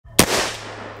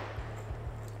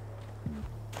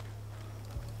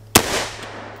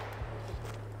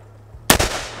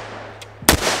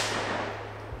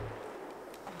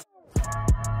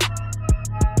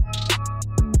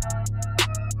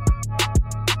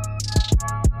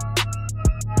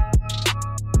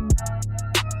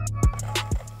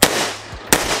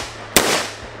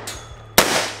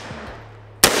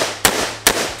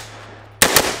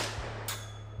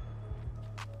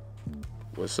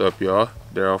What's up, y'all?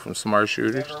 Daryl from Smart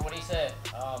Shooters. Remember what he said.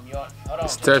 Hold on.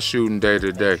 It's test shooting day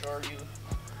today.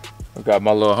 I got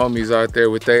my little homies out there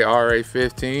with their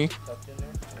RA-15.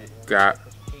 Got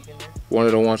one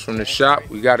of the ones from the shop.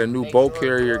 We got a new bolt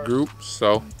carrier group,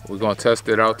 so we're gonna test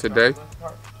it out today.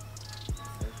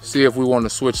 See if we want to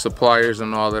switch suppliers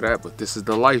and all of that, but this is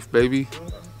the life, baby.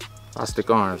 Rostic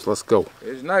arms, let's go.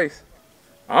 It's nice.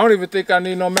 I don't even think I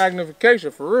need no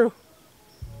magnification, for real.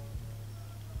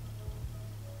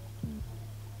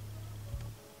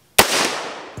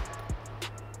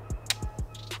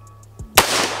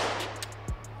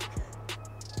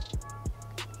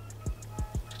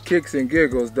 Kicks and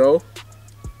giggles though.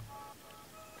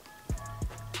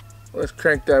 Let's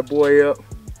crank that boy up.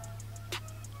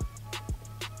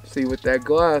 See what that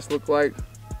glass look like.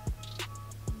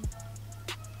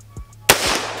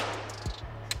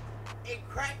 It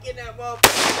cracking that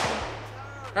motherfucker.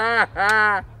 Ha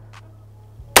ha.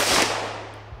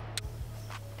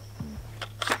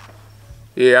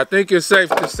 Yeah, I think it's safe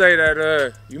to say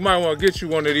that you might want to get you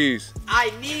one of these.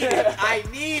 I need it. I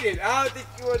need it. I don't think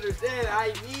you understand.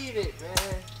 I need it,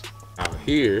 man. Out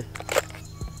here,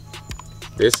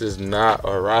 this is not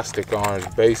a Rostic Arms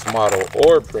base model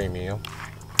or premium.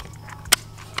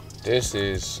 This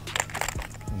is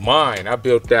mine. I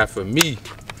built that for me.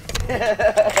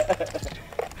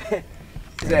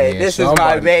 Say, this is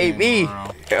my baby.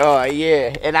 Oh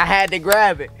yeah, and I had to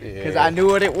grab it because I knew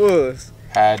what it was.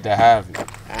 Had to have it.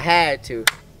 I had to.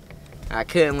 I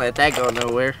couldn't let that go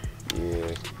nowhere.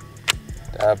 Yeah,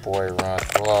 that boy runs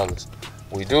flawless.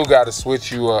 We do got to switch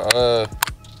you I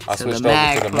switched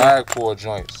over to the mag pull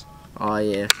joints. Oh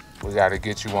yeah. We got to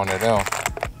get you one of them.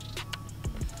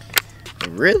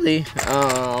 Really?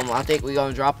 I think we're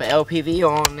gonna drop an LPV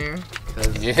on there.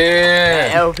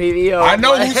 Yeah. LPV on. I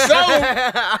know who's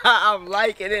selling. I'm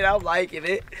liking it. I'm liking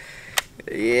it.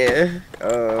 Yeah.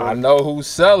 I know who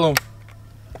sell them.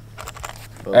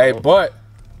 Hey, but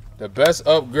the best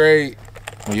upgrade,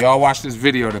 when y'all watch this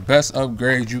video, the best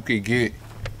upgrade you could get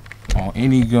on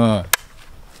any gun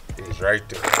is right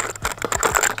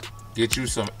there. Get you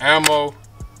some ammo.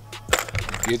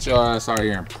 Get your ass out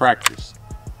here and practice.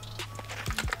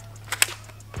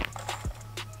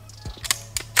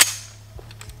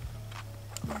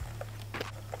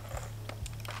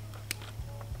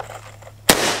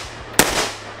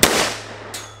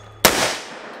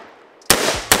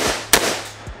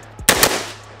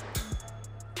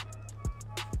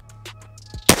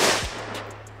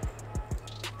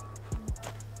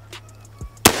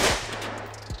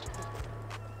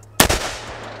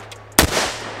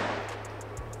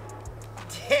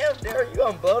 Damn, Derek, you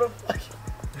gonna blow the fuck?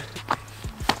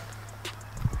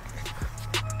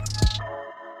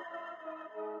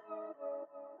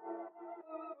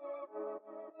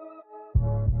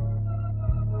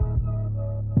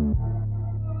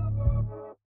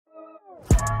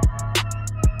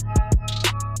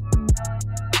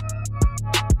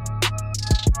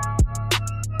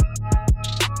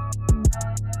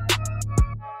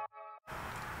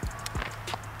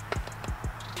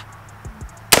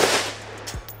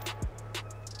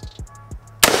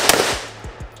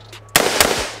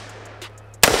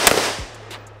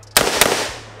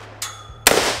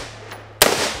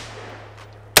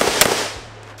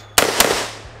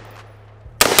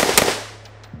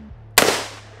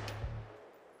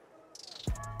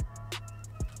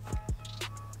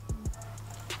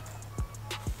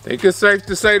 Think it's safe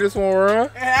to say this one run?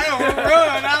 I don't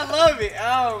run. I love it.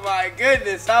 Oh my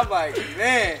goodness. I'm like,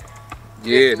 man.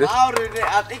 Yeah. It's louder than,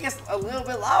 I think it's a little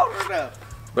bit louder though.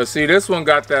 But see, this one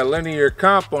got that linear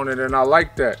comp on it, and I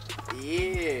like that.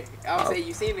 Yeah. I would say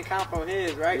you seen the comp on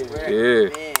his, right? Yeah.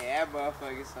 Man, that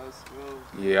motherfucker's so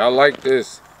smooth. Yeah, I like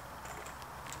this.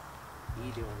 He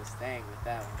doing his thing with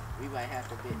that one. We might have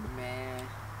to bit the man.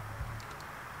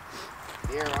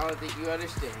 There, I don't think you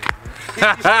understand.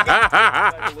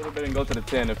 A little bit and go to the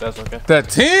 10 if that's okay. The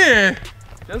 10?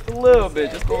 Just a little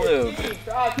bit, just a little bit.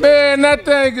 Man, that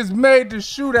thing is made to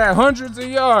shoot at hundreds of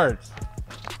yards.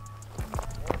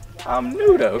 I'm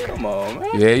new though, come on,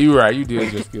 man. Yeah, you right. You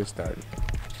did just get started.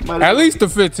 At least the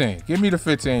 15. Give me the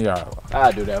 15-yard one.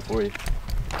 I'll do that for you.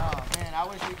 Oh man, I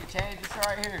wish we could change this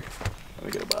right here. Let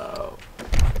me get about.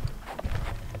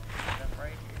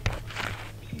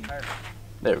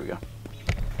 There we go.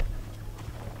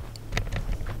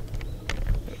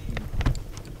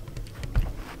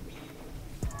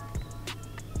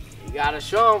 You gotta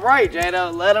show them right,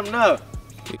 Jada. Let them know.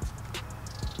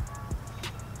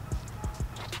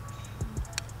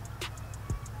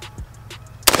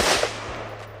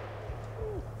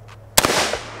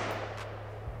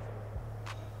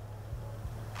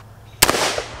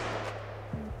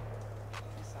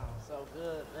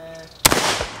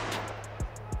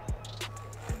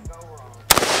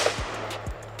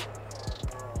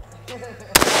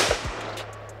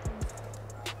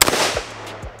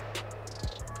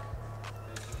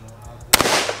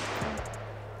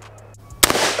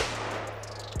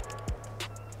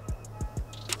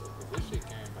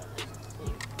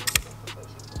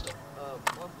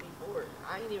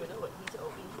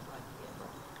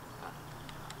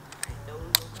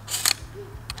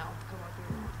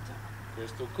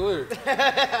 Crystal clear.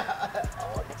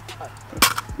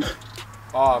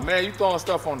 Oh man, you throwing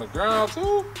stuff on the ground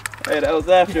too? Hey, that was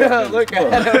after. Look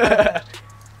at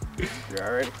it. You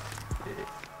all ready?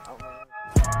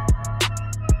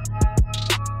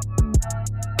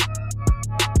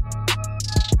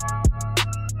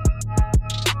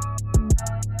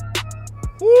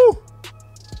 Woo!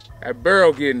 That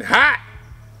barrel getting hot.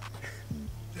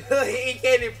 He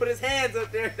can't even put his hands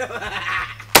up there.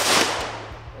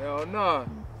 Hell no.